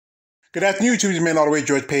Good afternoon, YouTube. Man all the way,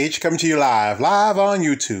 George Page, coming to you live on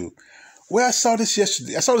YouTube. Well, I saw this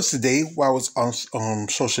yesterday. I saw this today while I was on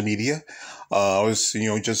social media. I was,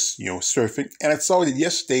 just surfing, and I saw that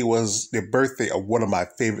yesterday was the birthday of one of my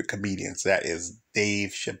favorite comedians. That is Dave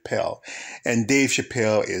Chappelle, and Dave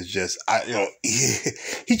Chappelle is just, I think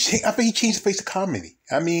he changed the face of comedy.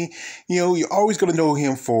 I mean, you're always going to know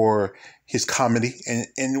him for his comedy and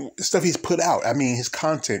stuff he's put out. I mean, his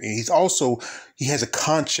content, and he has a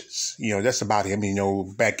conscience. That's about him.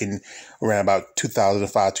 Back in around about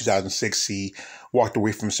 2005, 2006, he walked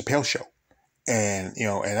away from the Chappelle Show. And,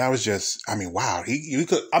 and I was just, wow.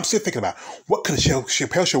 I'm still thinking about what could a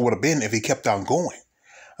Chappelle Show would have been if he kept on going.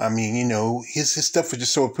 I mean, his stuff was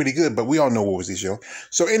just so pretty good, but we all know what was his show.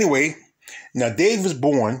 So anyway, now Dave was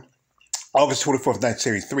born August 24th,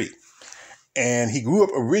 1973. And he grew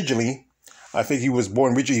up originally, he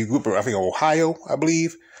grew up in, Ohio, I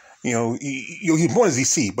believe. He was born in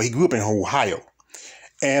DC, but he grew up in Ohio.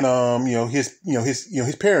 And, his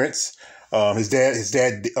parents, his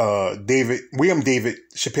dad, William David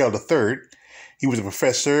Chappelle III, he was a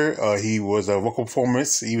professor. He was a vocal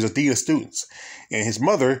performance. He was a dean of students. And his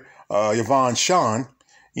mother, Yvonne Shawn,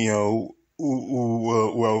 she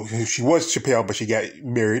was Chappelle, but she got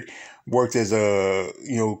married, worked as a,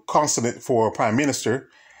 consulate for a prime minister.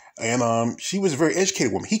 And she was a very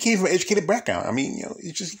educated woman. He came from an educated background.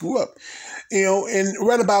 He just grew up, and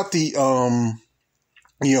right about the,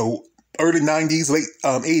 early 90s, late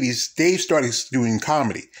 80s, Dave started doing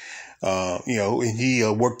comedy, and he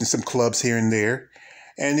worked in some clubs here and there.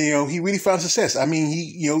 And, he really found success.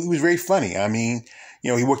 He was very funny. He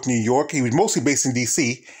worked in New York. He was mostly based in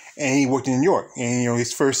D.C., and he worked in New York. And,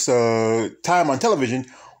 his first time on television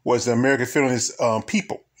was the American Feminist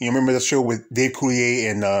People. You remember the show with Dave Coulier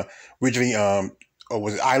and originally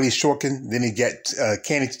was it Eileen Shorkin? Then he got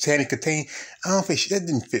Tanny Katane. I don't think that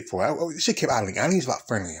didn't fit for her. She kept Eileen. Eileen's a lot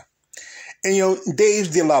friendlier. And,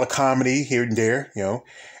 Dave did a lot of comedy here and there,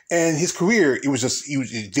 and his career,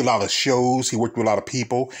 he did a lot of shows. He worked with a lot of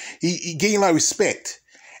people. He gained a lot of respect.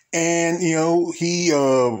 And, he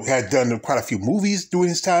had done quite a few movies during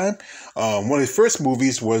his time. One of his first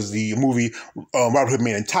movies was the movie Robin Hood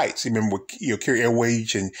Men in Tights. You remember with Carrie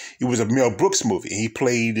Airwage, and it was a Mel Brooks movie. And he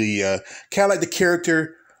played the kind of like the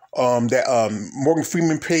character that Morgan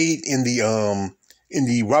Freeman played in the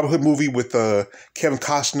Robin Hood movie with Kevin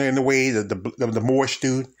Costner in the way, the Moorish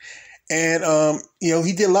dude. And,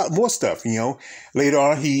 he did a lot more stuff, Later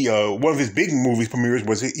on, one of his big movie premieres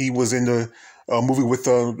was he was in the movie with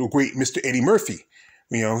the great Mr. Eddie Murphy.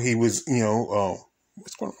 He was,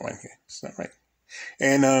 what's going on right here? It's not right.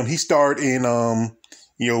 And he starred in, the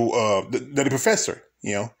Professor.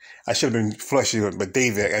 I should have been flushing, but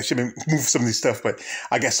David, I should have moved some of these stuff, but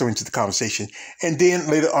I got so into the conversation. And then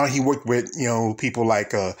later on, he worked with, people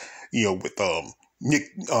like, with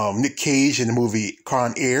Nick Cage in the movie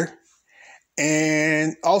Con Air.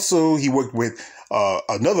 And also he worked with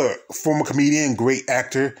another former comedian, great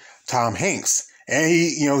actor, Tom Hanks. And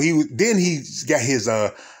he got his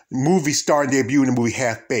movie starring debut in the movie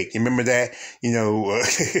Half Baked. You remember that?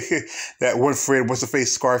 That one Fred, what's the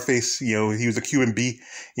face, Scarface? He was a Cuban B.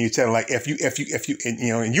 And you tell him like F you,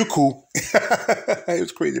 and you cool. It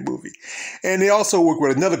was a crazy movie. And they also worked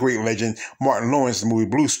with another great legend, Martin Lawrence, in the movie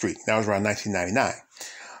Blue Streak. That was around 1999.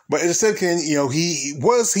 But as I said,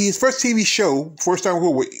 his first TV show, first time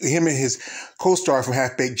with him and his co-star from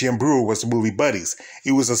Half Baked, Jim Brewer, was the movie Buddies.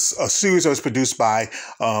 It was a series that was produced by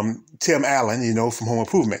Tim Allen, from Home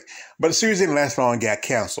Improvement. But the series didn't last long and got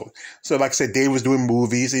canceled. So like I said, Dave was doing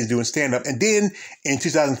movies, he was doing stand-up. And then in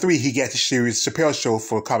 2003, he got the series Chappelle Show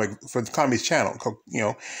for the Comedy Channel,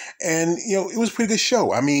 And, it was a pretty good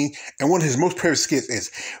show. And one of his most favorite skits is,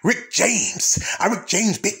 Rick James. I'm Rick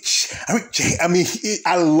James, bitch. I'm Rick James.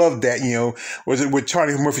 I love that, was it with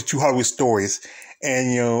Charlie Murphy's Two Hollywood Stories.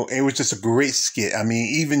 And, it was just a great skit. I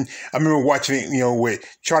remember watching it, with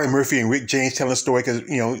Charlie Murphy and Rick James telling a story because,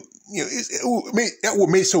 that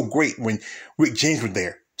made it so great when Rick James was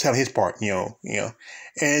there telling his part, And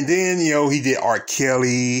then, he did R.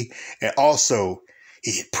 Kelly, and also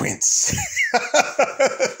he did Prince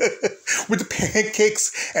with the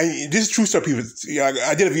pancakes. And this is true stuff, people.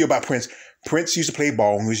 I did a video about Prince. Prince used to play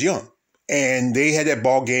ball when he was young, and they had that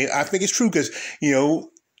ball game. I think it's true because,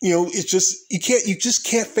 it's just, you just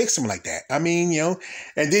can't fake something like that. And then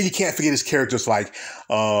you can't forget his characters like,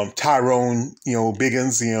 Tyrone,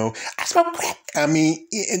 Biggins, I smoke crack.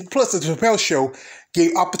 And plus the Chappelle Show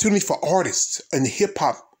gave opportunity for artists in the hip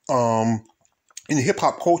hop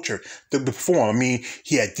culture to perform. He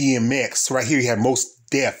had DMX right here. He had Mos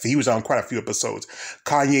Def. He was on quite a few episodes.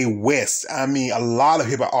 Kanye West. A lot of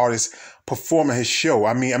hip hop artists performing his show.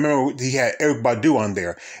 I mean, I remember he had Eric Badu on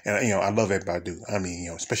there, and I love Eric Badu. I mean,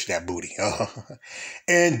 especially that booty.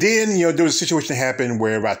 And then there was a situation that happened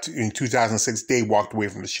where about in 2006, Dave walked away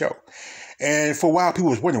from the show. And for a while, people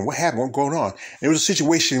was wondering what happened, what's going on. And there was a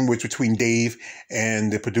situation between Dave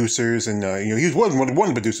and the producers, and he was one of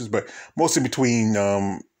the producers, but mostly between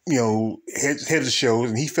heads of the shows,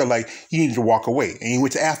 and he felt like he needed to walk away, and he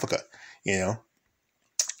went to Africa,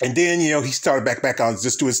 and then he started back on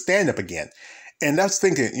just doing stand up again. And I was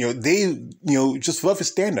thinking, Dave, just love his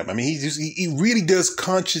stand up. I mean, he really does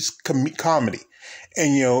conscious comedy.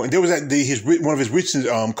 And and there was one of his recent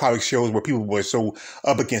comic shows where people were so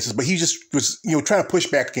up against it, but he just was trying to push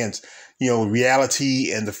back against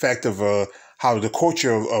reality and the fact of how the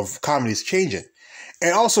culture of comedy is changing.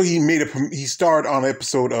 And also he starred on an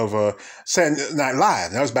episode of Saturday Night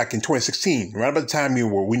Live. That was back in 2016, right about the time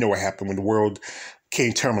we know what happened when the world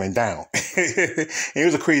came tumbling down. And it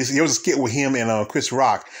was a skit with him and Chris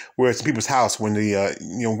Rock where it's in people's house when they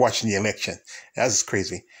watching the election. That was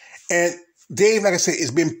crazy. And Dave, like I said,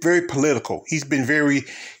 has been very political. He's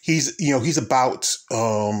about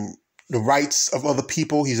the rights of other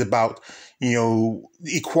people. He's about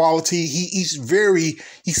equality. He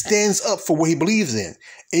stands up for what he believes in,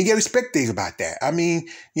 and you got to respect Dave about that. I mean,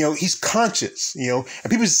 he's conscious. And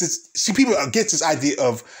people against this idea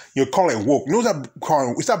of calling it woke.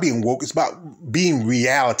 It's not being woke. It's about being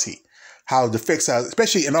reality. How it affects us,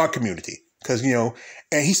 especially in our community. Because,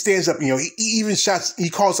 and he stands up, he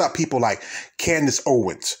calls out people like Candace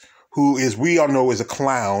Owens, who we all know is a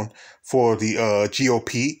clown for the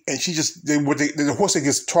GOP. And the horse that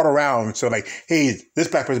gets taught around. So like, hey, this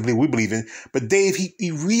black person we believe in. But Dave, he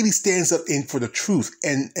really stands up in for the truth.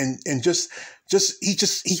 And he just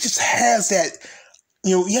has that,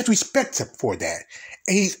 you have to respect him for that.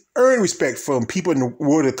 And he's earned respect from people in the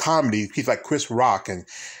world of comedy, people like Chris Rock and,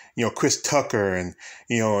 Chris Tucker and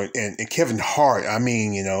Kevin Hart. I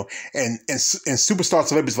mean, and superstar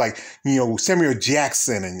celebrities like, Samuel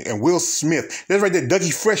Jackson and Will Smith. That's right there,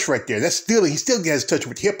 Dougie Fresh right there. He still has touch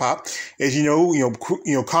with hip hop, as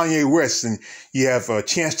Kanye West, and you have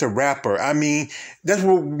Chance the Rapper. I mean, that's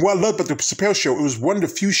what I love about the Chappelle show. It was one of the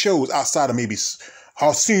few shows outside of maybe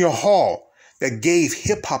Senior Hall that gave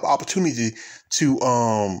hip hop opportunity to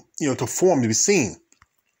form, to be seen.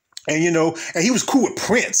 And and he was cool with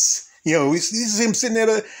Prince. He's him sitting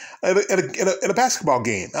at a basketball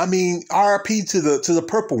game. I mean, RIP to the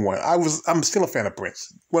purple one. I'm still a fan of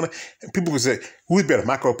Prince. People would say, who's better,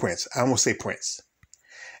 Michael or Prince? I won't say Prince.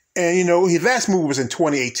 And his last movie was in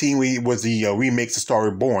 2018, when he was the remake to Star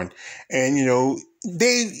Is Born. And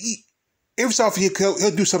every so often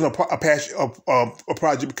he'll do something a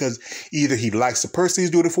project because either he likes the person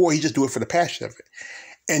he's doing it for, or he just do it for the passion of it.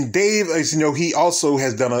 And Dave, as he also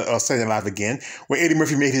has done a Saturday Night Live again, where Eddie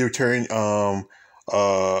Murphy made his return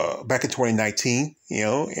back in 2019,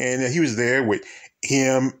 and he was there with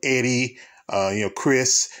him, Eddie,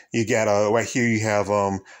 Chris. You got right here you have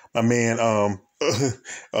my man, oh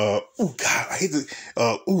God, I hate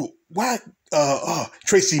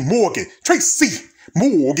Tracy Morgan.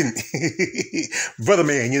 Morgan, brother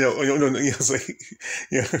man, it's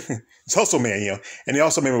Hustle Man, and they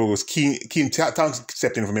also remember it was Keaton Thompson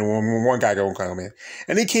stepped in for me when one guy got on kind of man,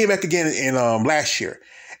 and he came back again in last year,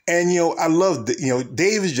 and I love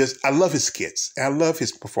Dave I love his skits, and I love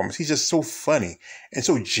his performance. He's just so funny and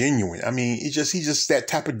so genuine. I mean, he's just that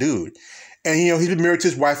type of dude. And, he's been married to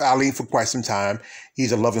his wife, Eileen, for quite some time.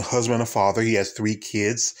 He's a loving husband and a father. He has 3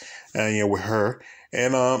 kids, with her.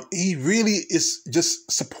 And he really is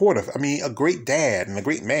just supportive. I mean, a great dad and a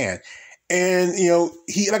great man. And,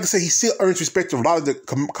 he, like I said, he still earns respect of a lot of the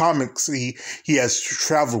comics he has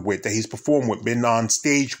traveled with, that he's performed with, been on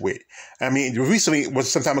stage with. I mean, recently,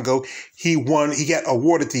 some time ago, he got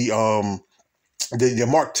awarded the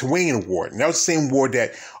Mark Twain Award. And that was the same award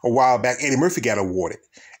that a while back Eddie Murphy got awarded.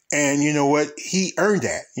 And you know what? He earned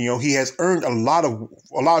that. He has earned a lot of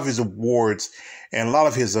his awards and a lot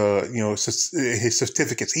of his his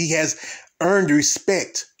certificates. He has earned the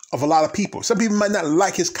respect of a lot of people. Some people might not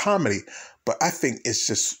like his comedy, but I think it's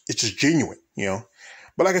just genuine,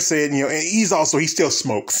 But like I said, and he still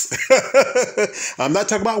smokes. I'm not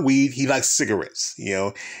talking about weed. He likes cigarettes,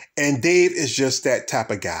 And Dave is just that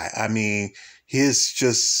type of guy. I mean, he's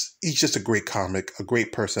just a great comic, a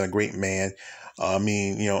great person, a great man. I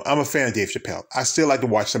mean, I'm a fan of Dave Chappelle. I still like to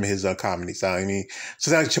watch some of his comedies. I mean,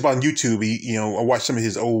 sometimes I check on YouTube. I watch some of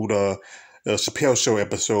his old Chappelle Show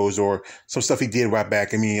episodes or some stuff he did right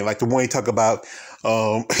back. I mean, like the one he talked about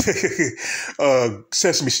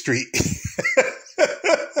Sesame Street.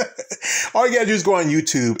 All you gotta do is go on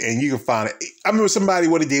YouTube and you can find it. I remember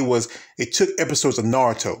what he did was they took episodes of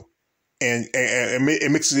Naruto and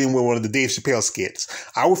mixes in with one of the Dave Chappelle skits.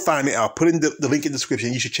 I will find it. I'll put in the link in the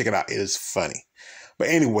description. You should check it out. It is funny. But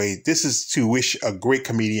anyway, this is to wish a great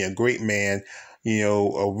comedian, a great man,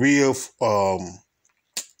 a real, a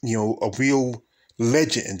real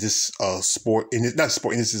legend in this sport, not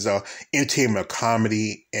sport, in this is entertainment,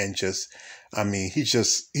 comedy, and just, I mean,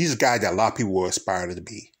 he's a guy that a lot of people will aspire to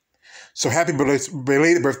be. So happy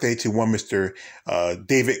belated birthday to one Mr.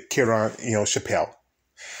 David Kieran, Chappelle.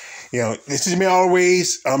 This is me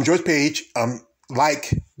always. George Page. Don't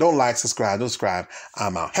like, subscribe, don't subscribe.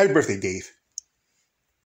 I'm out. Happy birthday, Dave.